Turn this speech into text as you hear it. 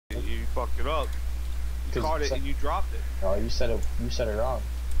fucked it up. You caught it and you dropped it. No, you said it. You said it wrong.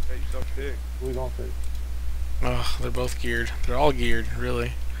 Yeah, you suck dick. Who are we going for? Oh, they're both geared. They're all geared,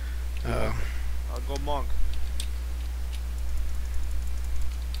 really. I'll go monk.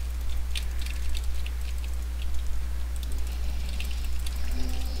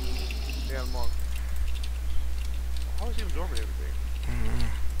 Yeah, monk. How is he absorbing everything?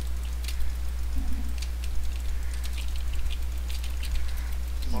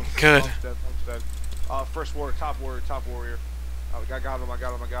 Good. Monk's dead. First warrior, top warrior. I got him.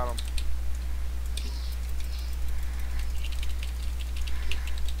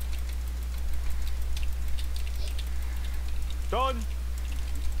 Done!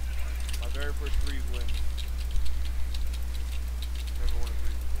 My very first threes win. Never won a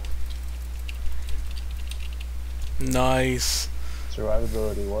three before. Nice.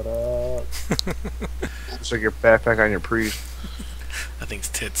 Survivability, what up? Looks like your backpack on your priest. I think it's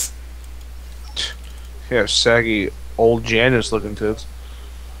tits. Yeah, saggy old Janice looking tits.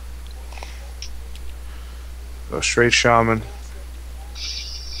 Go straight shaman.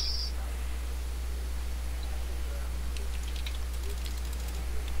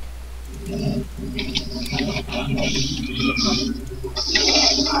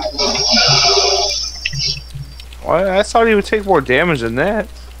 Well, I thought he would take more damage than that.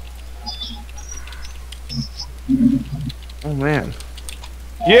 Oh man.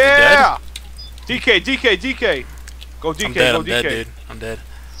 Yeah! DK! Go DK, I'm dead, go I'm DK. dead, dude. I'm dead.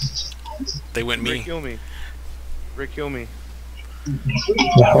 They went me. Rick, kill me.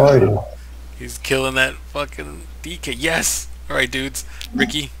 How are you? He's killing that fucking DK. Yes! Alright, dudes.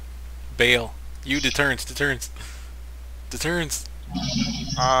 Ricky, bail. You deterrence.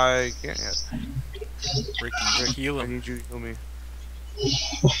 I can't yet. Ricky, heal I him. need you to kill me.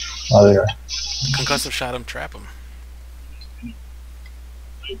 Oh, there. Concussive shot him, trap him.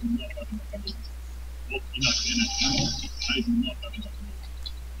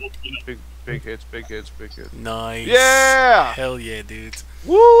 Big hits. Nice. Yeah! Hell yeah, dudes.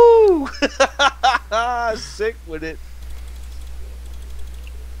 Woo! Sick with it.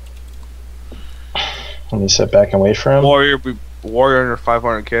 Let me sit back and wait for him. Warrior under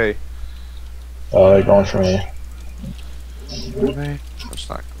 500k. Oh, they're going for me. That's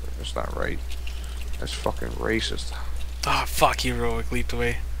not good. That's not right. That's fucking racist. Oh, fuck, heroic leaped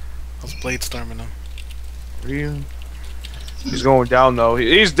away. I was blade storming him. Really? He's going down though.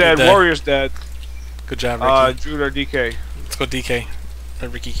 He's dead. Dead. Warrior's dead. Good job, Ricky. Jude or DK. Let's go DK.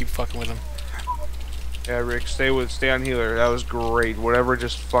 Let Ricky keep fucking with him. Yeah, Rick, stay on healer. That was great. Whatever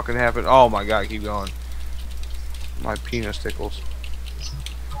just fucking happened. Oh my god, keep going. My penis tickles.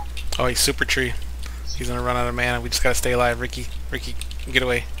 Oh, he's super tree. He's gonna run out of mana. We just gotta stay alive, Ricky. Ricky, get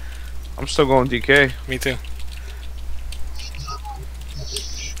away. I'm still going DK. Me too.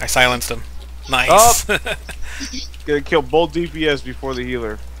 I silenced him. Nice. Oh! Gonna kill both DPS before the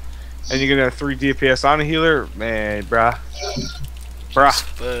healer. And you're gonna have 3 DPS on a healer? Man, bruh.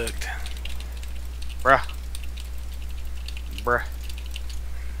 Fucked. Bruh.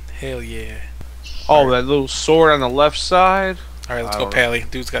 Hell yeah. Oh, that little sword on the left side? Alright, let's go Pally.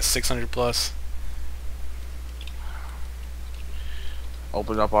 Dude's got 600 plus.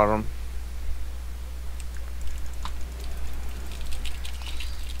 Open up on him.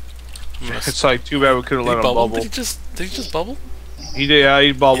 It's like too bad we could have let him bubble. Did he just bubble? He did, yeah,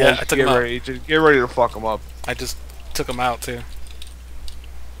 he bubbled. Yeah, I took him out. Get ready to fuck him up. I just took him out too.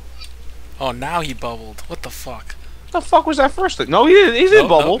 Oh, now he bubbled. What the fuck? What the fuck was that first thing? No, he didn't. He didn't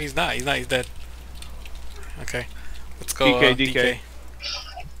bubble. No, he's not. He's dead. Okay. Let's go, DK.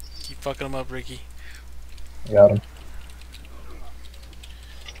 Keep fucking him up, Ricky. Got him.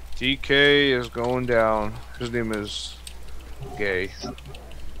 DK is going down. His name is Gay.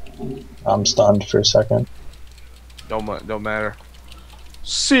 I'm stunned for a second. Don't matter.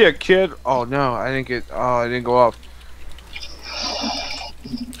 See ya, kid. Oh no, I didn't get. Oh, I didn't go up.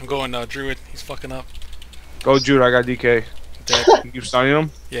 I'm going Druid. He's fucking up. Go, Jude. I got DK. Dead. You keep stunning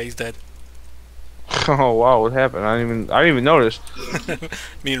him. Yeah, he's dead. Oh wow, what happened? I didn't even notice.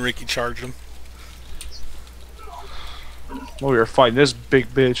 Me and Ricky charged him. Oh, we were fighting this big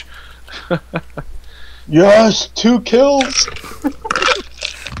bitch. Yes, 2 kills.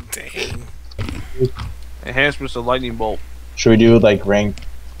 Dang. Enhancements to lightning bolt. Should we do like rank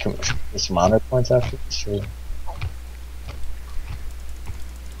some honor points after this? Sure.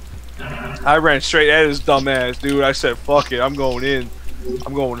 I ran straight at his dumb ass, dude. I said, "Fuck it, I'm going in.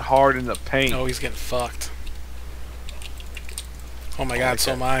 I'm going hard in the paint." Oh, he's getting fucked. Oh my god,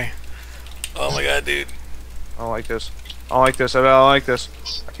 so am I. Oh my god, dude. I don't like this. I don't like this. I don't like this.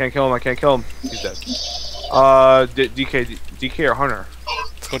 I can't kill him. He's dead. DK or Hunter?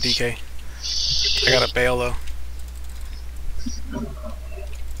 Let's go, DK. I got a bail though.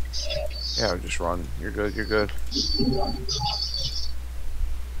 Yeah, just run. You're good. You're good.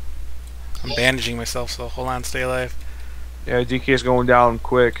 I'm bandaging myself, so hold on, stay alive. Yeah, DK's going down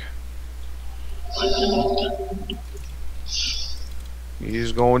quick.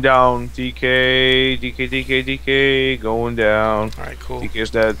 He's going down. DK, going down. Alright, cool. DK's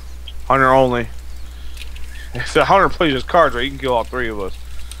dead. Hunter only. If the Hunter plays his cards right, he can kill all three of us.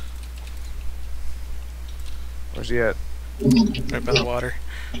 Where's he at? Right by the water.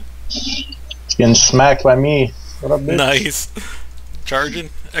 It's getting smacked by me. What up, bitch? Nice. Charging.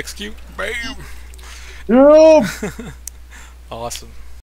 Execute. Bam. Yup. Awesome.